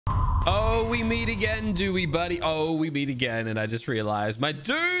Oh, we meet again, do we, buddy? Oh, we meet again. And I just realized my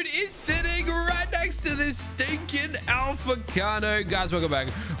dude is sitting right next to this stinking alpha cano. Guys, welcome back.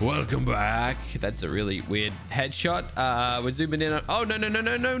 Welcome back. That's a really weird headshot. We're zooming in on... Oh, no, no, no,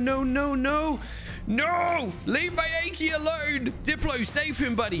 no, no, no, no, no. No! Leave my Anky alone! Diplo, save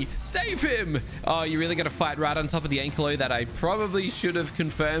him, buddy! Save him! Oh, you really got to fight right on top of the Ankylo that I probably should have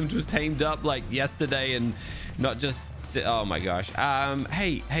confirmed was tamed up like yesterday and not just... Oh my gosh.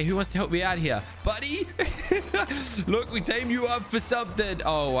 Hey, who wants to help me out here? Buddy? Look, we tamed you up for something.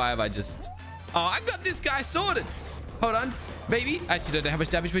 Oh, why have I just... Oh, I got this guy sorted. Hold on. Maybe. Actually, don't know how much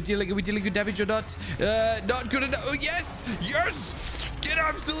damage we're dealing. Are we dealing good damage or not? Not good enough. Oh, yes! Yes! Get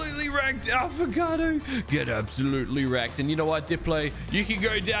absolutely wrecked, Avocado. Get absolutely wrecked. And you know what, Diplo? You can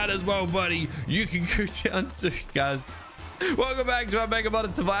go down as well, buddy. You can go down too, guys. Welcome back to our Mega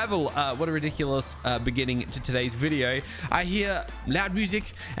Modded Survival. What a ridiculous beginning to today's video. I hear loud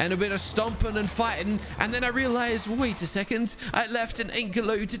music and a bit of stomping and fighting, and then I realized, wait a second, I left an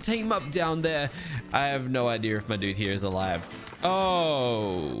Ankylo to tame up down there. I have no idea if my dude here is alive.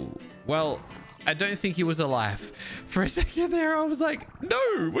 Oh, well, I don't think he was alive. For a second there, I was like,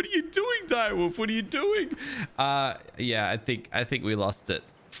 no, what are you doing, Direwolf? What are you doing? Yeah, I think we lost it.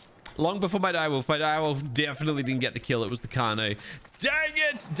 Long before my Direwolf. My Direwolf definitely didn't get the kill. It was the Kano. Dang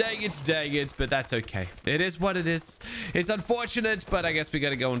it, dang it, dang it. But that's okay. It is what it is. It's unfortunate, but I guess we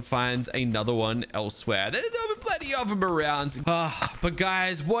got to go and find another one elsewhere. There's plenty of them around. But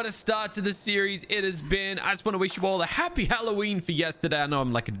guys, what a start to the series it has been. I just want to wish you all a happy Halloween for yesterday. I know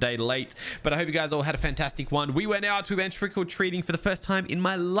I'm like a day late, but I hope you guys all had a fantastic one. We went trick-or-treating for the first time in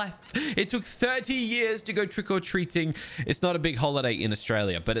my life. It took 30 years to go trick-or-treating. It's not a big holiday in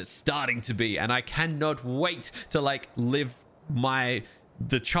Australia, but it's starting to be, and I cannot wait to like live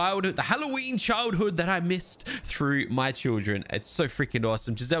the Halloween childhood that I missed through my children. It's so freaking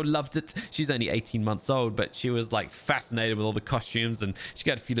awesome. Giselle loved it. She's only 18 months old, but she was like fascinated with all the costumes, and she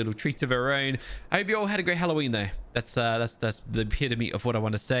got a few little treats of her own. I hope you all had a great Halloween though. That's the epitome of what I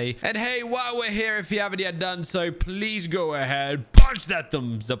want to say. And hey, while we're here, if you haven't yet done so, please go ahead, punch that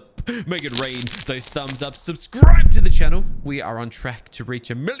thumbs up. Make it rain those thumbs up. Subscribe to the channel. We are on track to reach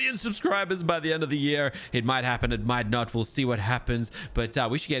 1 million subscribers by the end of the year. It might happen, it might not. We'll see what happens. But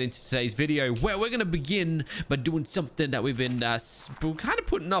we should get into today's video, where we're going to begin by doing something that we've been kind of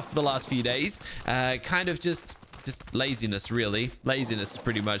putting off for the last few days. Kind of just laziness, really. Laziness is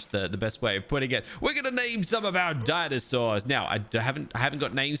pretty much the best way of putting it. We're gonna name some of our dinosaurs. Now, I haven't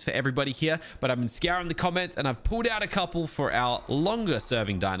got names for everybody here, but I've been scouring the comments and I've pulled out a couple for our longer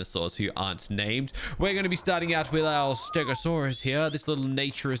serving dinosaurs who aren't named. We're going to be starting out with our Stegosaurus here, this little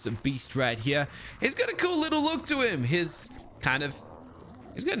naturist beast right here. He's got a cool little look to him. He's got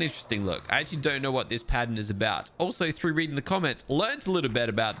an interesting look. I actually don't know what this pattern is about. Also, through reading the comments, learned a little bit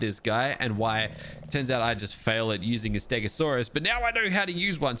about this guy and why it turns out I just fail at using a Stegosaurus, but now I know how to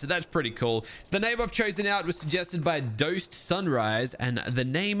use one, so that's pretty cool. So the name I've chosen out was suggested by Dosed Sunrise, and the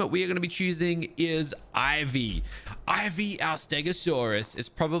name we are going to be choosing is Ivy. Ivy, our Stegosaurus, is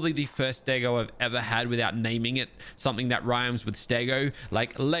probably the first Stego I've ever had without naming it something that rhymes with Stego,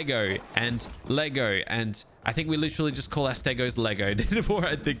 like Lego and Lego, and I think we literally just call our Stegos Lego the more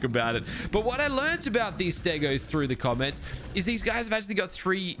I think about it. But what I learned about these Stegos through the comments is these guys have actually got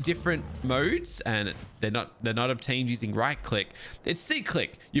 3 different modes, and they're not obtained using right click. It's C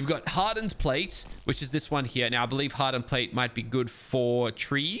click. You've got hardened plate, which is this one here. Now I believe hardened plate might be good for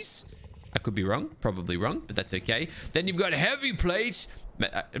trees. I could be wrong, probably wrong, but that's okay. Then you've got heavy plate.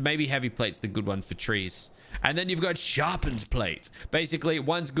 Maybe heavy plate's the good one for trees. And then you've got sharpened plate. Basically,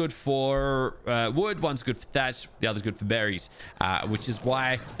 one's good for wood, one's good for thatch, the other's good for berries. Which is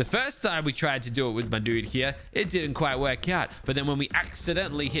why the first time we tried to do it with my dude here, it didn't quite work out. But then when we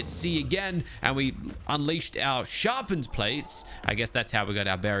accidentally hit C again and we unleashed our sharpened plates, I guess that's how we got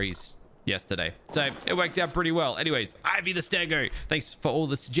our berries yesterday. So it worked out pretty well. Anyways, Ivy the Stego, thanks for all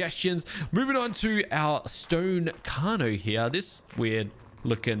the suggestions. Moving on to our stone Kano here. This weird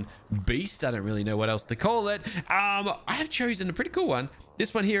looking beast, I don't really know what else to call it. I have chosen a pretty cool one.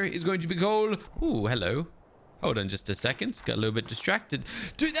 This one here is going to be called... Ooh, hello. Hold on just a second. Got a little bit distracted.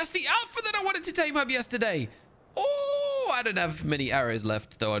 Dude, that's the alpha that I wanted to tame up yesterday. Oh, I don't have many arrows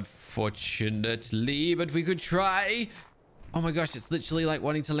left though, unfortunately, but we could try. Oh my gosh, it's literally like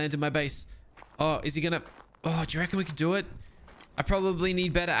wanting to land in my base. Oh, is he gonna... Oh, do you reckon we could do it? I probably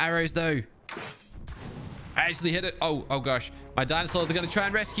need better arrows though. I actually hit it. Oh gosh. My dinosaurs are going to try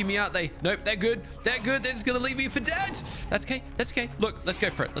and rescue me, aren't they? Nope, they're good. They're good. They're just going to leave me for dead. That's okay. That's okay. Look, let's go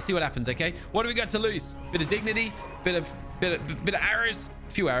for it. Let's see what happens, okay? What do we got to lose? Bit of dignity, bit of arrows.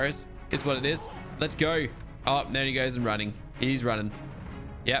 A few arrows is what it is. Let's go. Oh, there he goes and running. He's running.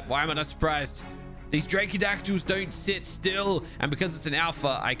 Yep, why am I not surprised? These Dracodactyls don't sit still, and because it's an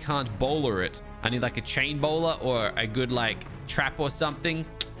alpha, I can't bowler it. I need like a chain bowler or a good like trap or something.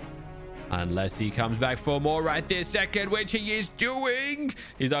 Unless he comes back for more right this second, which he is doing.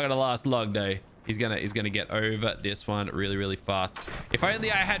 He's not gonna last long though. He's gonna get over this one really, really fast. If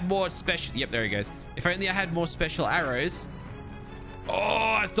only I had more special... Yep, there he goes. If only I had more special arrows.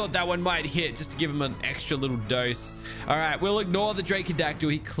 Oh, I thought that one might hit just to give him an extra little dose. All right, we'll ignore the Dracodactyl.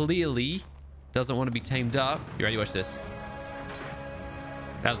 He clearly doesn't want to be tamed up. You ready? Watch this.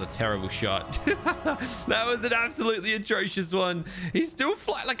 That was a terrible shot. That was an absolutely atrocious one. He's still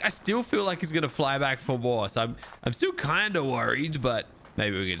fly. Like, I still feel like he's gonna fly back for more. So I'm still kind of worried, but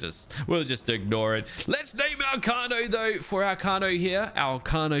maybe we'll just ignore it. Let's name our Kano though. For our Kano here, our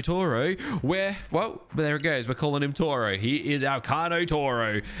Kano Toro, well, there it goes. We're calling him Toro. He is our Kano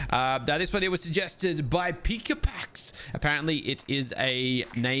Toro. Now this one here was suggested by Pikapax. Apparently it is a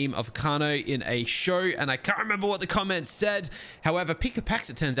name of Kano in a show, and I can't remember what the comments said. However, Pikapax,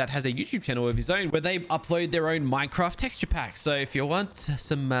 it turns out, has a YouTube channel of his own where they upload their own Minecraft texture packs. So if you want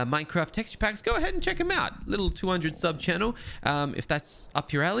some Minecraft texture packs, go ahead and check him out. Little 200 sub channel. If that's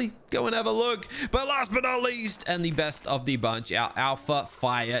up your alley, go and have a look. But last but not least, and the best of the bunch, our alpha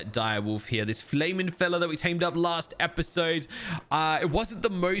fire direwolf here, this flaming fella that we tamed up last episode. It wasn't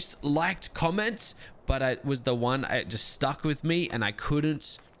the most liked comment, but it was the one that just stuck with me, and I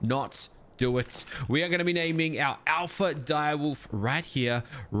couldn't not do it. We are going to be naming our alpha direwolf right here,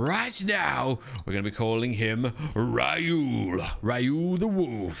 right now. We're going to be calling him Raoul. Raoul the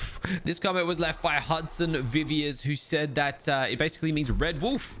wolf. This comment was left by Hudson Viviers, who said that it basically means red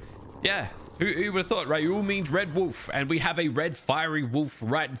wolf. Yeah. Who would have thought Raoul means red wolf, and we have a red fiery wolf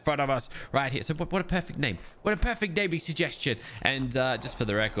right in front of us right here. So what a perfect name. What a perfect naming suggestion. And just for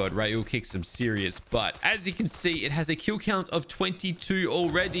the record, Raoul kicks some serious butt. As you can see, it has a kill count of 22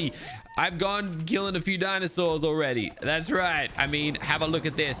 already. I've gone killing a few dinosaurs already. That's right. I mean, have a look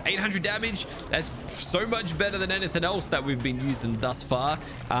at this. 800 damage. That's so much better than anything else that we've been using thus far.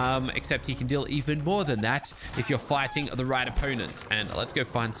 Except he can deal even more than that if you're fighting the right opponents. And let's go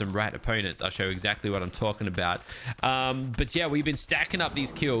find some right opponents. I'll show you exactly what I'm talking about. But yeah, we've been stacking up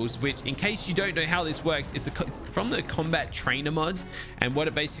these kills, which, in case you don't know how this works, is from the combat trainer mod. And what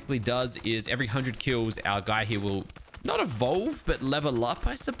it basically does is every 100 kills, our guy here will not evolve, but level up,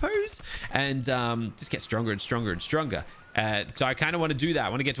 I suppose, and just get stronger and stronger and stronger. So I kind of want to do that. I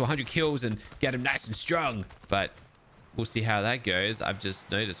want to get to 100 kills and get him nice and strong, but we'll see how that goes. I've just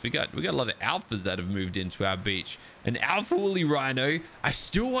noticed we got a lot of alphas that have moved into our beach. An alpha woolly rhino. I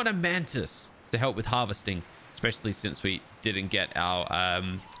still want a mantis to help with harvesting, especially since we didn't get our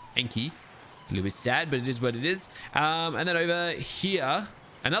Enki. It's a little bit sad, but it is what it is. And then over here,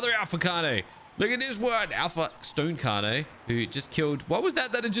 another alpha Kano. Look at this one, alpha stone Kano, who just killed... What was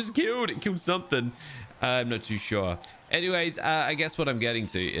that it just killed? It killed something. I'm not too sure. Anyways, I guess what I'm getting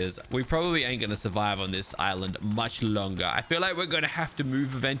to is we probably ain't going to survive on this island much longer. I feel like we're going to have to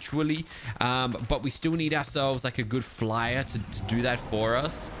move eventually, but we still need ourselves like a good flyer to do that for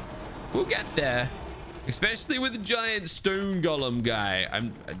us. We'll get there, especially with the giant stone golem guy.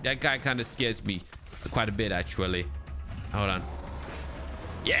 That guy kind of scares me quite a bit, actually. Hold on.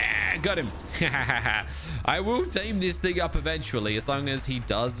 Yeah, got him. I will tame this thing up eventually, as long as he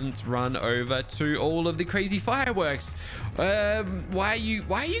doesn't run over to all of the crazy fireworks. Why are you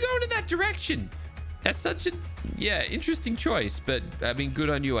going in that direction? That's such a interesting choice, but I mean, good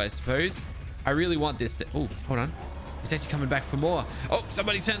on you, I suppose. I really want this. Oh, hold on. He's actually coming back for more. Oh,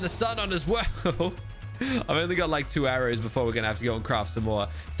 somebody turned the sun on as well. I've only got like 2 arrows before we're gonna have to go and craft some more.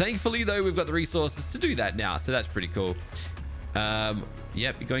 Thankfully, though, we've got the resources to do that now, so that's pretty cool.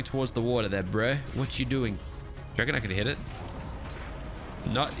 Yep, you're going towards the water there, bro. What you doing? Do you reckon I could hit it?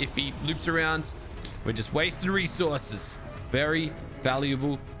 Not if he loops around. We're just wasting resources. Very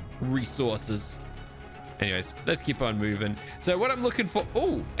valuable resources. Anyways, let's keep on moving. So what I'm looking for...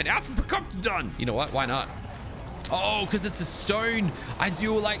 Oh, an alpha Procoptodon. You know what? Why not? Oh, because it's a stone. I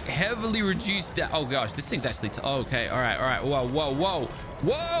do like heavily reduced... Oh, gosh. This thing's actually... Oh, okay. All right. All right. Whoa, whoa, whoa.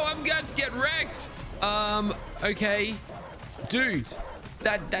 Whoa, I'm going to get wrecked. Okay. Dude.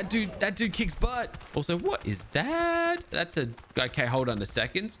 That dude kicks butt. Also, what is that? That's a... Okay, hold on a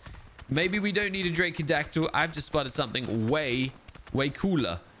second. Maybe we don't need a Dracodactyl. I've just spotted something way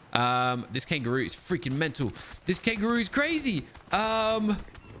cooler. This kangaroo is freaking mental. This kangaroo is crazy. He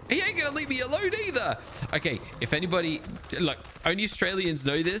ain't gonna leave me alone either. Okay, if anybody... Look, only Australians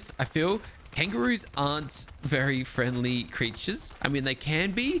know this, I feel. kangaroos aren't very friendly creatures. I mean, they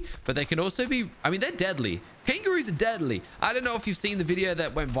can be, but they can also be, I mean, they're deadly. Kangaroos are deadly. I don't know if you've seen the video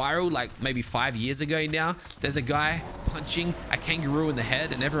that went viral like maybe 5 years ago now. There's a guy punching a kangaroo in the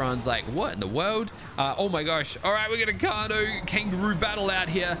head and everyone's like, what in the world? Oh my gosh. All right, we're gonna kangaroo battle out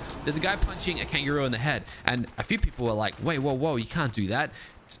here. There's a guy punching a kangaroo in the head and a few people were like, wait, whoa, you can't do that.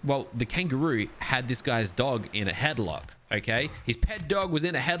 Well, the kangaroo had this guy's dog in a headlock. Okay, his pet dog was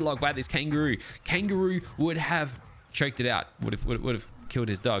in a headlock by this kangaroo. Kangaroo would have choked it out, would have killed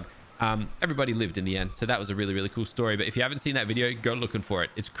his dog. Everybody lived in the end, so that was a really cool story. But if you haven't seen that video, go looking for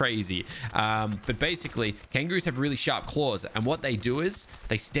it. It's crazy. But basically, kangaroos have really sharp claws, and what they do is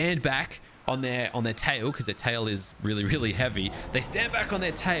they stand back on their tail, because their tail is really heavy. They stand back on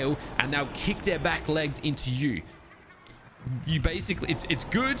their tail and they'll kick their back legs into you. You basically, it's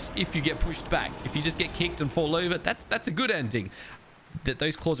good if you get pushed back. If you just get kicked and fall over, that's a good ending.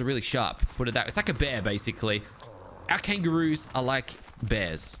 Those claws are really sharp. Put it that way. It's like a bear, basically. Our kangaroos are like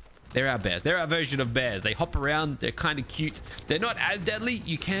bears. They're our bears. They're our version of bears. They hop around. They're kind of cute. They're not as deadly.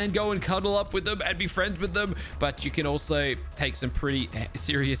 You can go and cuddle up with them and be friends with them, but you can also take some pretty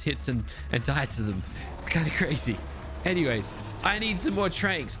serious hits and die to them. It's kind of crazy. Anyways, I need some more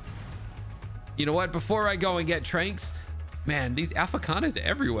tranks. You know what? Before I go and get tranks, man, these alphacanos are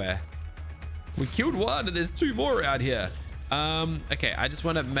everywhere. We killed one and there's 2 more out here. Okay, I just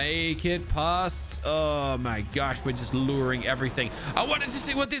want to make it past. Oh my gosh, we're just luring everything. I wanted to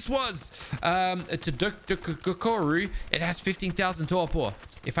see what this was. It's a Dukoru. It has 15,000 torpor.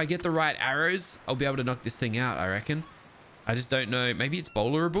 If I get the right arrows, I'll be able to knock this thing out, I reckon. I just don't know. Maybe it's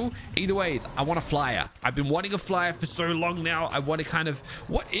bowlerable. Either ways, I want a flyer. I've been wanting a flyer for so long now. I want to kind of...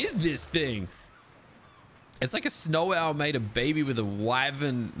 What is this thing? It's like a snow owl made a baby with a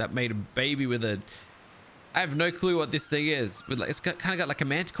wyvern that made a baby with a... I have no clue what this thing is. It's kind of got like a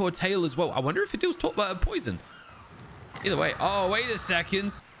manticore tail as well. I wonder if it deals poison. Either way. Oh, wait a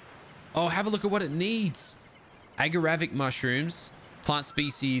second. Oh, have a look at what it needs. Agaravic mushrooms. Plant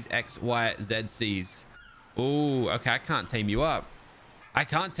species X, Y, Z, Cs. Oh, okay. I can't tame you up. I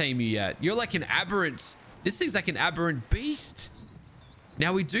can't tame you yet. You're like an aberrant. This thing's like an aberrant beast.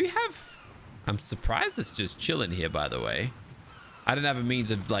 Now we do have... I'm surprised it's just chilling here, by the way. I don't have a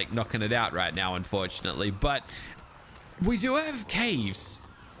means of like knocking it out right now, unfortunately, but we do have caves,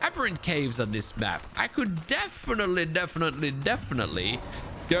 aberrant caves on this map. I could definitely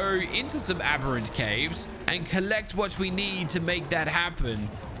go into some aberrant caves and collect what we need to make that happen.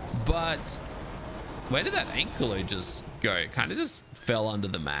 But where did that ankylo just go? It kind of just fell under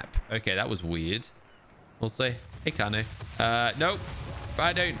the map. Okay, that was weird. We'll say, hey, Kano. Nope.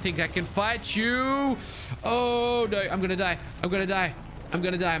 I don't think I can fight you. Oh no, I'm gonna die. I'm gonna die. I'm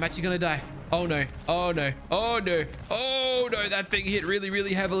gonna die. I'm actually gonna die. Oh no. Oh no. Oh no. Oh no. That thing hit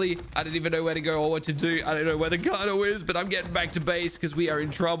really heavily. I don't even know where to go or what to do. I don't know where the Kano is, but I'm getting back to base because we are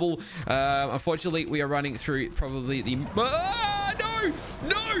in trouble. Unfortunately, we are running through probably the... Ah, no!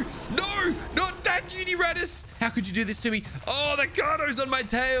 No! No! Not that Uniradis! How could you do this to me? Oh, the Kano's on my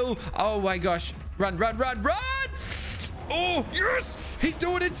tail. Oh my gosh. Run, run, run, run! Oh, yes! He's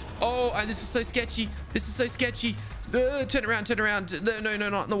doing it! Oh, and this is so sketchy. This is so sketchy. Turn around, turn around. No,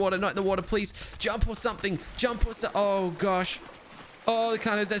 not in the water, not in the water, please. Jump or something. Jump or something. Oh, gosh. Oh, the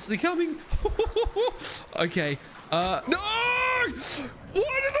Kano's actually coming. Okay. No! What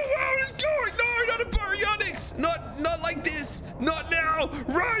in the world is going? No, not a baryonyx. Not like this. Not now.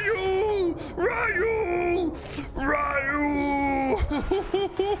 Ryu! Ryu! Ryu!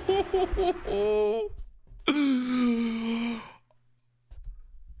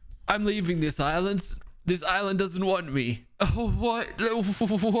 I'm leaving this island. This island doesn't want me. Oh, what?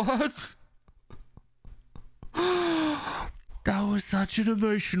 What? That was such an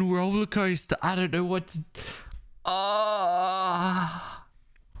emotional roller coaster. I don't know what to...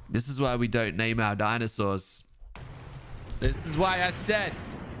 This is why we don't name our dinosaurs. This is why I said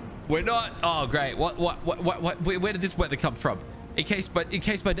we're not... Oh, great. What? Where did this weather come from? In case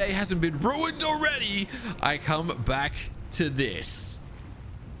my day hasn't been ruined already, I come back to this.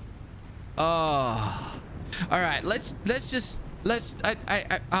 Oh, all right. This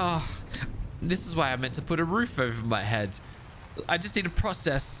is why I meant to put a roof over my head. I just need to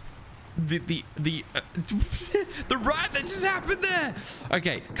process the ride that just happened there.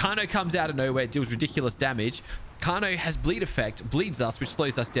 Okay, Kano comes out of nowhere, deals ridiculous damage. Kano has bleed effect, bleeds us, which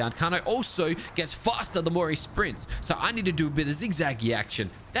slows us down. Kano also gets faster the more he sprints. So I need to do a bit of zigzaggy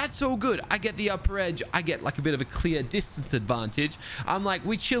action. That's all good. I get the upper edge. I get like a bit of a clear distance advantage. I'm like,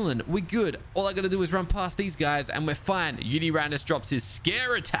 we chilling. We good. All I got to do is run past these guys and we're fine. Unirandus drops his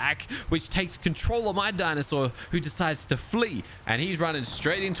scare attack, which takes control of my dinosaur, who decides to flee. And he's running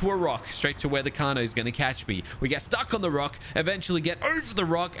straight into a rock, straight to where the Kano is going to catch me. We get stuck on the rock, eventually get over the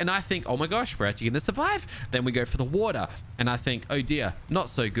rock, and I think, oh my gosh, we're actually going to survive. Then we go for the water, and I think, oh dear, not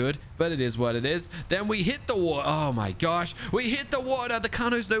so good, but it is what it is. Then we hit the water. Oh my gosh, we hit the water. The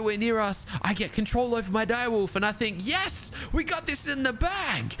Kano's nowhere near us. I get control over my direwolf, and I think, yes, we got this in the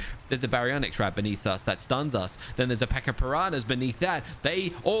bag. There's a baryonyx right beneath us that stuns us. Then there's a pack of piranhas beneath that.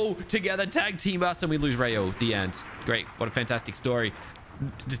 They all together tag team us, and we lose Rayo. The end. Great. What a fantastic story.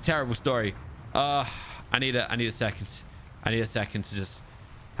 It's a terrible story. I need a second. I need a second to just...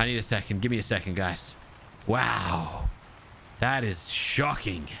 I need a second. Give me a second, guys. Wow. That is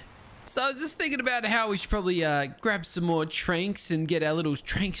shocking. So I was just thinking about how we should probably grab some more tranks and get our little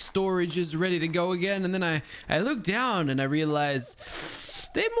trank storages ready to go again. And then I looked down and I realized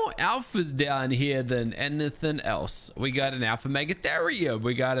there are more alphas down here than anything else. We got an alpha megatherium.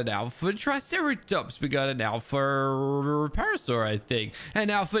 We got an alpha triceratops. We got an alpha parasaur, I think. An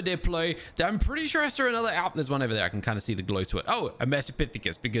alpha diplo. I'm pretty sure I saw another alpha. There's one over there. I can kind of see the glow to it. Oh, a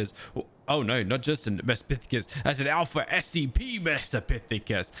mesopithecus, because... Oh no, not just a mesopithecus. That's an alpha SCP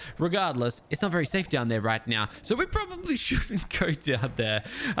mesopithecus. Regardless, it's not very safe down there right now, so we probably shouldn't go down there.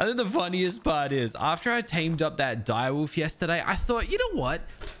 I think the funniest part is, after I tamed up that direwolf yesterday, I thought, you know what?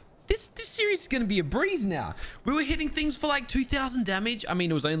 This series is going to be a breeze now. We were hitting things for like 2,000 damage. I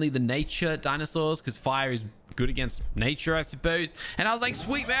mean, it was only the nature dinosaurs, because fire is good against nature, I suppose. And I was like,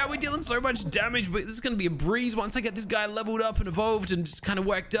 sweet, man, we're dealing so much damage, but this is going to be a breeze once I get this guy leveled up and evolved and just kind of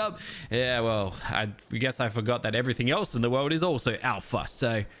worked up. Yeah, well, I guess I forgot that everything else in the world is also alpha.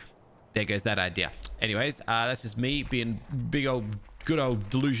 So there goes that idea. Anyways, that's just me being good old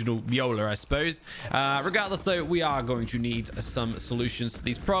delusional Yola, I suppose. Regardless, though, we are going to need some solutions to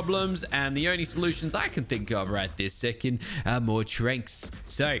these problems, and the only solutions I can think of right this second are more tranks.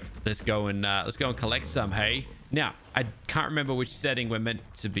 So let's go and collect some. Hey, now I can't remember which setting we're meant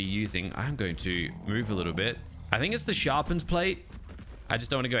to be using. I'm going to move a little bit. I think it's the sharpened plate. I just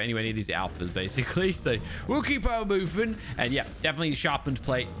don't want to go anywhere near these alphas, basically. So we'll keep on moving. And yeah, definitely sharpened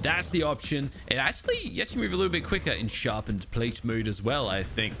plate. That's the option. You actually move a little bit quicker in sharpened plate mode as well, I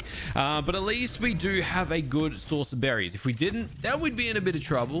think. But at least we do have a good source of berries. If we didn't, then we'd be in a bit of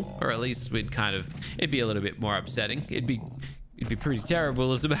trouble. Or at least we'd it'd be a little bit more upsetting. It'd be pretty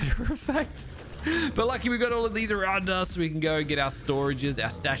terrible, as a matter of fact. But lucky we got all of these around us, so we can go and get our storages,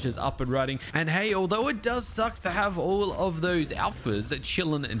 our stashes up and running. And hey, although it does suck to have all of those alphas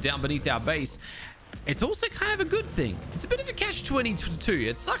chilling and down beneath our base, it's also kind of a good thing. It's a bit of a catch-22.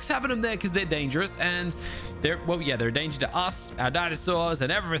 It sucks having them there because they're dangerous, and they're a danger to us, our dinosaurs,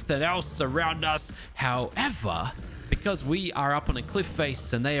 and everything else around us. However, because we are up on a cliff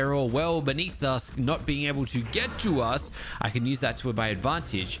face and they are all well beneath us, not being able to get to us, I can use that to my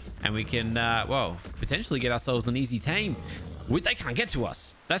advantage, and we can, well, potentially get ourselves an easy tame. They can't get to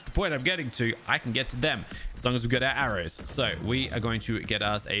us. That's the point I'm getting to. I can get to them as long as we've got our arrows. So we are going to get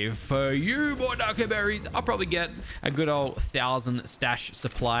us a few more narco berries. I'll probably get a good old 1,000 stash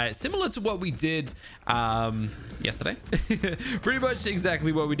supply, similar to what we did yesterday. Pretty much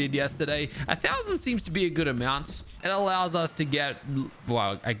exactly what we did yesterday. 1,000 seems to be a good amount. It allows us to get,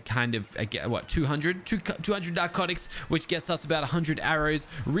 well, I get what, 200 narcotics, which gets us about 100 arrows.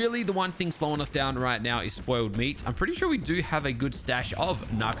 Really, the one thing slowing us down right now is spoiled meat. I'm pretty sure we do have a good stash of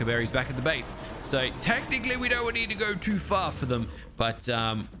narco berries back at the base, so technically we don't need to go too far for them, but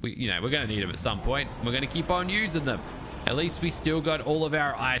we're gonna need them at some point. We're gonna keep on using them. At least we still got all of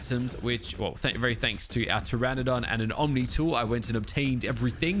our items, which, well, very thanks to our Pteranodon and an Omni tool, I went and obtained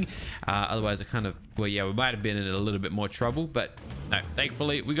everything. Otherwise, we might have been in a little bit more trouble, but no,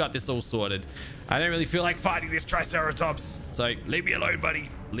 thankfully, we got this all sorted. I don't really feel like fighting this Triceratops, so leave me alone, buddy.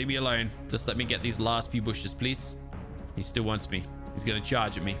 Leave me alone. Just let me get these last few bushes, please. He still wants me. He's gonna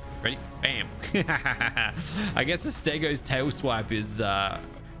charge at me. Ready? Bam. I guess the Stego's tail swipe is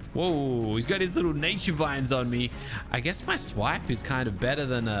whoa, he's got his little nature vines on me. I guess my swipe is kind of better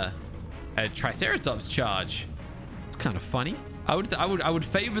than a Triceratops charge. It's kind of funny. I would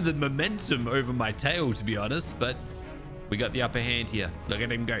favor the momentum over my tail, to be honest, but we got the upper hand here. Look at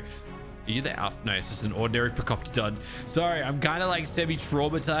him go. Are you the alpha? No, it's just an ordinary Procoptodon. Sorry, I'm kind of like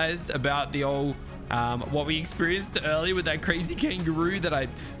semi-traumatized about the old what we experienced earlier with that crazy kangaroo that I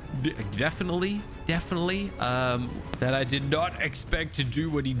definitely that I did not expect to do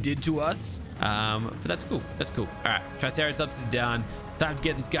what he did to us. But that's cool. That's cool. All right, Triceratops is down. Time to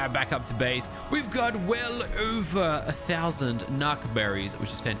get this guy back up to base. We've got well over 1,000 narc berries,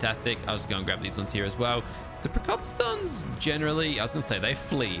 which is fantastic. I'll just go and grab these ones here as well. The Procoptodons generally, I was gonna say, they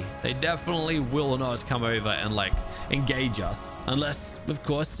flee. They definitely will not come over and like engage us, unless of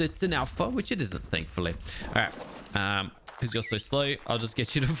course it's an alpha, which it isn't, thankfully. All right, because you're so slow, I'll just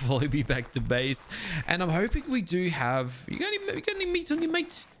get you to follow me back to base. And I'm hoping we do have, you got any meat on your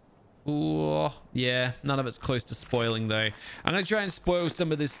mate? Oh, yeah, none of it's close to spoiling though. I'm gonna try and spoil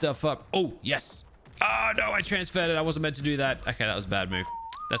some of this stuff up. Oh, yes. Oh no, I transferred it. I wasn't meant to do that. Okay, that was a bad move.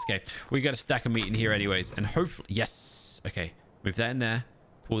 That's okay. We got a stack of meat in here anyways. And hopefully, yes. Okay, move that in there.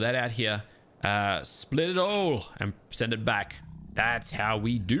 Pull that out here. Split it all and send it back. That's how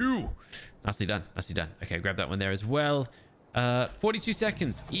we do. Nicely done. Nicely done. Okay, grab that one there as well. 42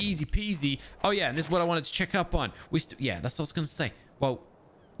 seconds. Easy peasy. Oh yeah, and this is what I wanted to check up on. Yeah, that's what I was gonna say. Well,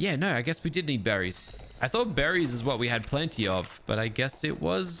 yeah, no, I guess we did need berries. I thought berries is what we had plenty of, but I guess it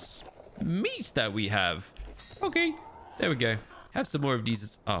was meat that we have. Okay, there we go. Have some more of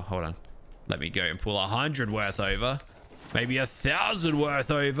these. Oh, hold on. Let me go and pull 100 worth over. Maybe 1,000 worth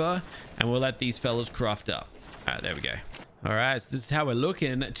over. And we'll let these fellas craft up. All right, there we go. All right, so this is how we're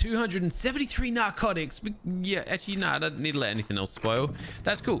looking. 273 narcotics. Yeah, actually, no, I don't need to let anything else spoil.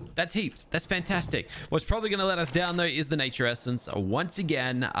 That's cool. That's heaps. That's fantastic. What's probably going to let us down, though, is the nature essence once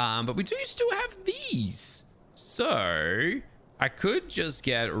again. But we do still have these. So I could just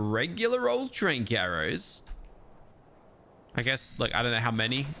get regular old trank arrows. I guess, like, I don't know how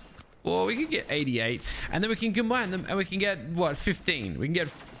many. Well, we can get 88. And then we can combine them and we can get, what, 15. We can get...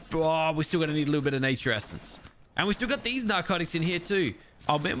 Oh, we're still going to need a little bit of nature essence. And we still got these narcotics in here too.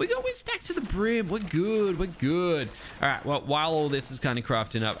 Oh man, we're stacked to the brim. We're good. We're good. All right. Well, while all this is kind of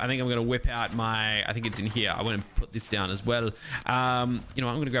crafting up, I think I'm going to whip out my, I think it's in here. I want to put this down as well. You know, I'm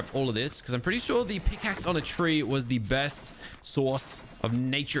going to grab all of this because I'm pretty sure the pickaxe on a tree was the best source of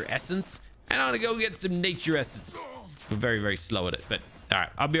nature essence. And I'm going to go get some nature essence. We're very, very slow at it, but all right.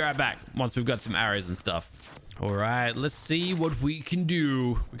 I'll be right back once we've got some arrows and stuff. All right, let's see what we can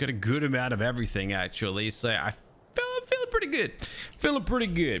do. We got a good amount of everything actually, so I'm feeling pretty good. Feeling pretty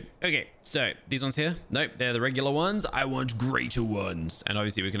good. Okay, so these ones here, nope, they're the regular ones. I want greater ones, and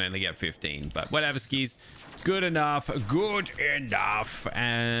obviously we can only get 15, but whatever, skis. Good enough. Good enough.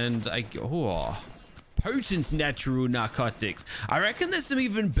 And potent natural narcotics. I reckon there's some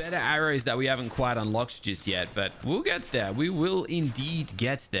even better arrows that we haven't quite unlocked just yet, but we'll get there. We will indeed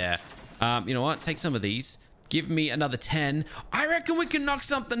get there. You know what? Take some of these. Give me another 10. I reckon we can knock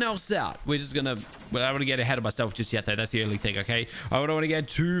something else out. We're just gonna... Well, I don't want to get ahead of myself just yet, though. That's the only thing, okay? I don't want to get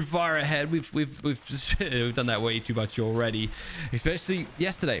too far ahead. We've done that way too much already. Especially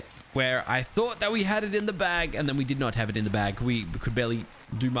yesterday, where I thought that we had it in the bag, and then we did not have it in the bag. We could barely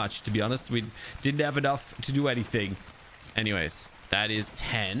do much, to be honest. We didn't have enough to do anything. Anyways, that is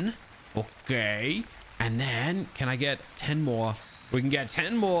 10. Okay. And then, can I get 10 more? We can get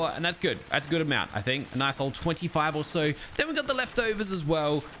 10 more, and that's good. That's a good amount, I think. A nice old 25 or so. Then we got the leftovers as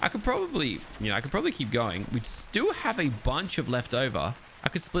well. I could probably, I could probably keep going. We still have a bunch of leftover. I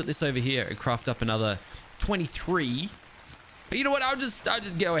could split this over here and craft up another 23. But you know what? I'll just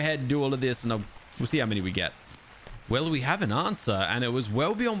go ahead and do all of this, and we'll see how many we get. Well, we have an answer, and it was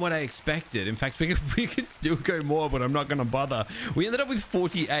well beyond what I expected. In fact, we could still go more, but I'm not going to bother. We ended up with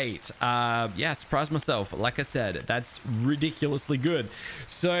 48. Yeah, surprised myself. Like I said, that's ridiculously good.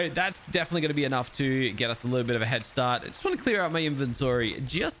 So that's definitely going to be enough to get us a little bit of a head start. I just want to clear out my inventory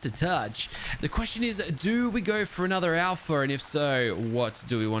just a touch. The question is, do we go for another alpha? And if so, what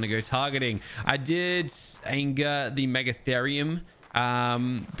do we want to go targeting? I did anger the Megatherium.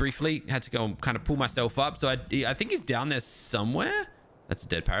 Briefly had to go and kind of pull myself up, so I think he's down there somewhere. That's a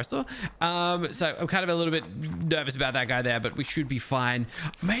dead parasaur. So I'm kind of a little bit nervous about that guy there, but we should be fine.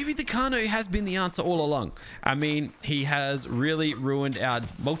 Maybe the Kano has been the answer all along. I mean, he has really ruined our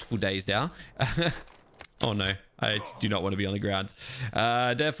multiple days now. Oh no, I do not want to be on the ground.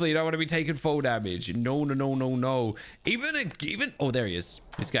 Definitely don't want to be taking fall damage. No. Even oh, there he is,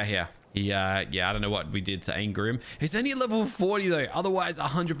 this guy here. Yeah, I don't know what we did to anger him. He's only at level 40 though. Otherwise,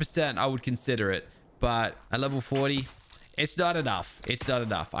 100% I would consider it. But at level 40, it's not enough. It's not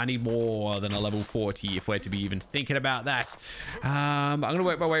enough. I need more than a level 40 if we're to be even thinking about that. I'm gonna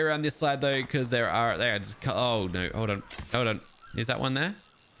work my way around this side though, because there are just... Oh no, hold on. Is that one there?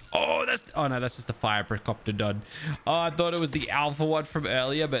 Oh, no, that's just a fire Procoptodon. Oh, I thought it was the alpha one from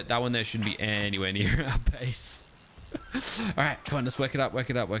earlier, but that one there shouldn't be anywhere near our base. All right, come on, let's work it up.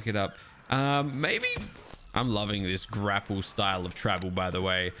 Maybe I'm loving this grapple style of travel, by the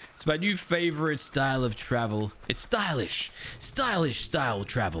way. It's my new favorite style of travel. It's stylish. Stylish style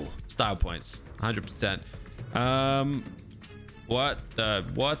travel. Style points. 100%. What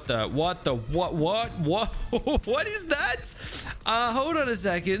what is that? Hold on a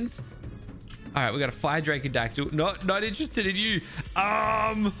second. All right, we got a fire dracodactyl. Not interested in you.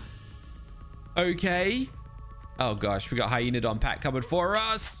 Okay. Oh gosh, we got hyenodon pack coming for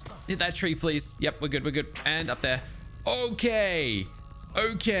us. Hit that tree, please. Yep, we're good. We're good. And up there. Okay.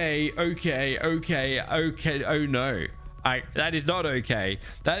 Okay. Oh no. That is not okay.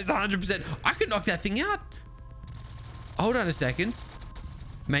 That is 100%. I could knock that thing out. Hold on a second.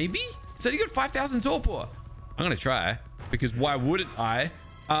 Maybe? So you got 5,000 torpor. I'm gonna try, because why wouldn't I?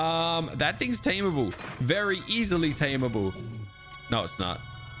 That thing's tameable. Very easily tameable. No, it's not.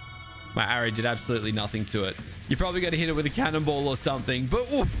 My arrow did absolutely nothing to it. You probably got to hit it with a cannonball or something. But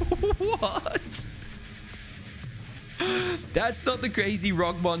what? That's not the crazy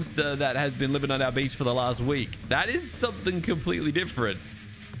rock monster that has been living on our beach for the last week. That is something completely different.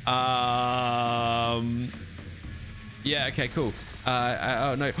 Yeah, okay, cool.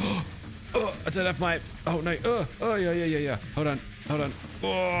 Oh no. Oh, I don't have my... Oh no. Oh yeah. Hold on.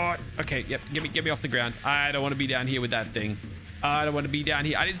 Oh, okay, yep. Get me off the ground. I don't want to be down here with that thing. I don't want to be down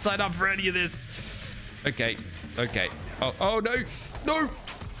here. I didn't sign up for any of this. Okay. Oh no.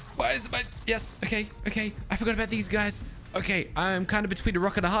 Why is my... Yes, okay. I forgot about these guys. Okay, I'm kind of between a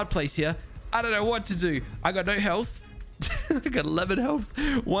rock and a hard place here. I don't know what to do. I got no health. I got 11 health.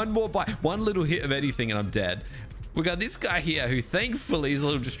 One more bite. One little hit of anything and I'm dead. We got this guy here who thankfully is a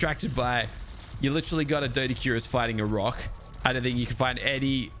little distracted by... You literally got a Dodicurus fighting a rock. I don't think you can find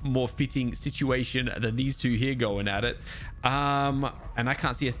any more fitting situation than these two here going at it. And I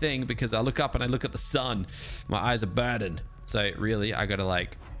can't see a thing because I look up and I look at the sun. My eyes are burning. So really, I gotta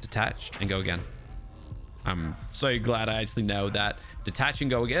like detach and go again. I'm so glad I actually nailed that. Detach and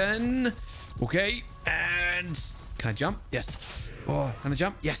go again. Okay. And can I jump? Yes. Oh, can I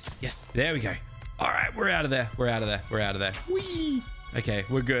jump? Yes. There we go. All right, we're out of there. Whee! Okay,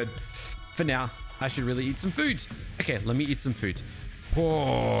 we're good. For now, I should really eat some food. Okay, let me eat some food.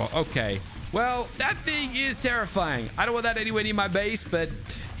 Oh, okay. Well, that thing is terrifying. I don't want that anywhere near my base, but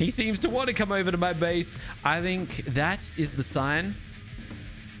he seems to want to come over to my base. I think that is the sign.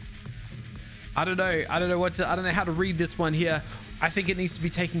 I don't know how to read this one here. I think it needs to be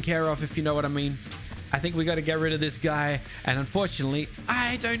taken care of, if you know what I mean. I think we got to get rid of this guy. And unfortunately,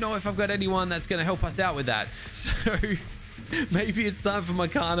 I don't know if I've got anyone that's going to help us out with that. So maybe it's time for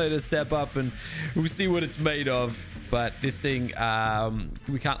Meccano to step up and we'll see what it's made of. But this thing,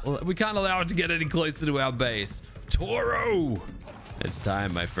 we can't allow it to get any closer to our base. Toro! It's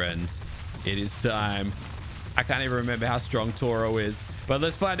time, my friends. It is time. I can't even remember how strong Toro is. But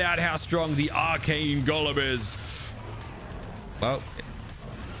let's find out how strong the arcane golem is. Well,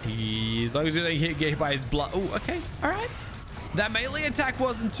 as long as we don't get hit by his blood. Oh, okay. All right. That melee attack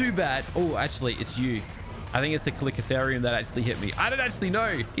wasn't too bad. Oh, actually, it's you. I think it's the Clicketherium that actually hit me. I don't actually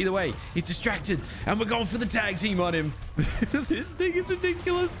know. Either way, he's distracted. And we're going for the tag team on him. This thing is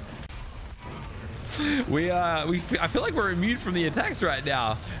ridiculous. I feel like we're immune from the attacks right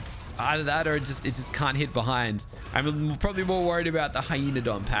now. Either that or it just can't hit behind. I'm probably more worried about the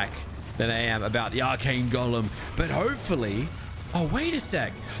Hyenodon pack than I am about the Arcane Golem. But hopefully... Oh, wait a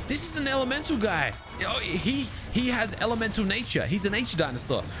sec. This is an elemental guy. Oh, he has elemental nature. He's a nature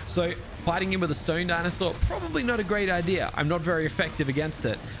dinosaur. So fighting him with a stone dinosaur, probably not a great idea. I'm not very effective against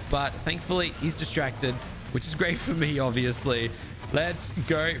it. But thankfully, he's distracted, which is great for me, obviously. Let's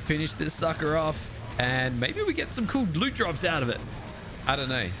go finish this sucker off. And maybe we get some cool loot drops out of it. I don't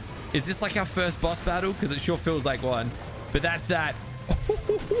know. Is this like our first boss battle? Because it sure feels like one. But that's that.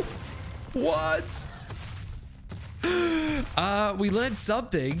 What? We learned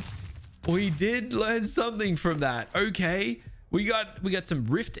something. We did learn something from that. Okay. We got some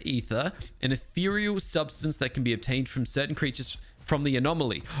rift ether, an ethereal substance that can be obtained from certain creatures from the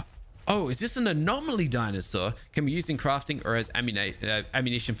anomaly. Oh, is this an anomaly dinosaur? Can be used in crafting or as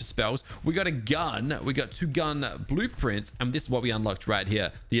ammunition for spells. We got a gun. We got 2 gun blueprints. And this is what we unlocked right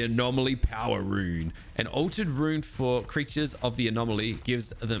here. The anomaly power rune. An altered rune for creatures of the anomaly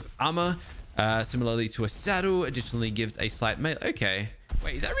gives them armor. Similarly to a saddle. Additionally gives a slight melee. Okay.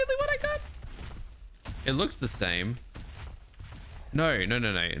 Wait, is that really what I got? It looks the same. No. I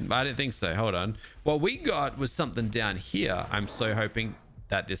didn't think so. Hold on. What we got was something down here. I'm so hoping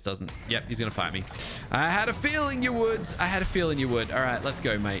that this doesn't... Yep, he's gonna fight me. I had a feeling you would. All right, let's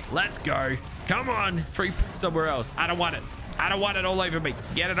go, mate. Let's go. Come on. Free somewhere else. I don't want it. I don't want it all over me.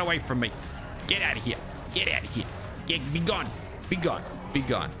 Get it away from me. Get out of here. Be gone.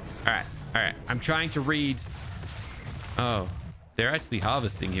 All right. All right, I'm trying to read. Oh, they're actually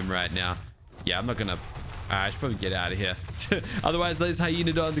harvesting him right now. Yeah, I'm not gonna. I should probably get out of here. Otherwise, those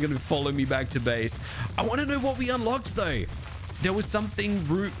hyenodons are gonna follow me back to base. I want to know what we unlocked though. There was something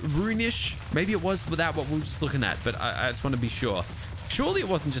runish. Maybe it was without what we were just looking at, but I just want to be sure. Surely it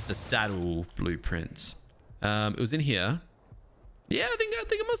wasn't just a saddle blueprint. It was in here. Yeah, I think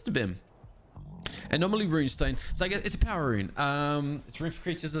it must have been. Anomaly runestone. So I guess it's a power rune. It's rune for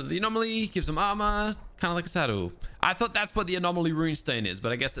creatures of the anomaly. Gives them armor, kind of like a saddle. I thought that's what the anomaly runestone is,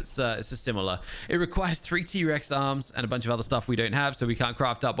 but I guess it's just similar. It requires 3 T-Rex arms and a bunch of other stuff we don't have, so we can't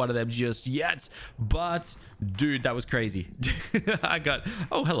craft up one of them just yet. But dude, that was crazy. I got.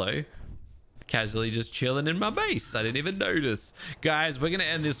 Oh, hello. Casually just chilling in my base. I didn't even notice. Guys, we're gonna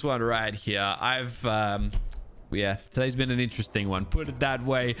end this one right here. Yeah, today's been an interesting one. Put it that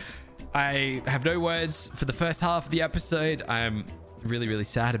way. I have no words for the first half of the episode. I'm really, really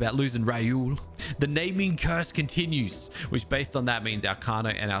sad about losing Raoul. The naming curse continues, which based on that means our Kano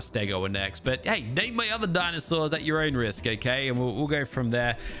and our Stego are next. But hey, name my other dinosaurs at your own risk, okay? And we'll go from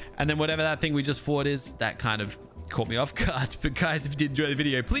there. And then whatever that thing we just fought is, that kind of caught me off guard. But guys, if you did enjoy the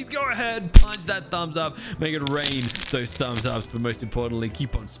video, please go ahead, punch that thumbs up, make it rain those thumbs ups. But most importantly,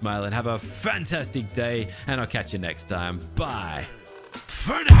 keep on smiling. Have a fantastic day, and I'll catch you next time. Bye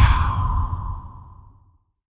for now.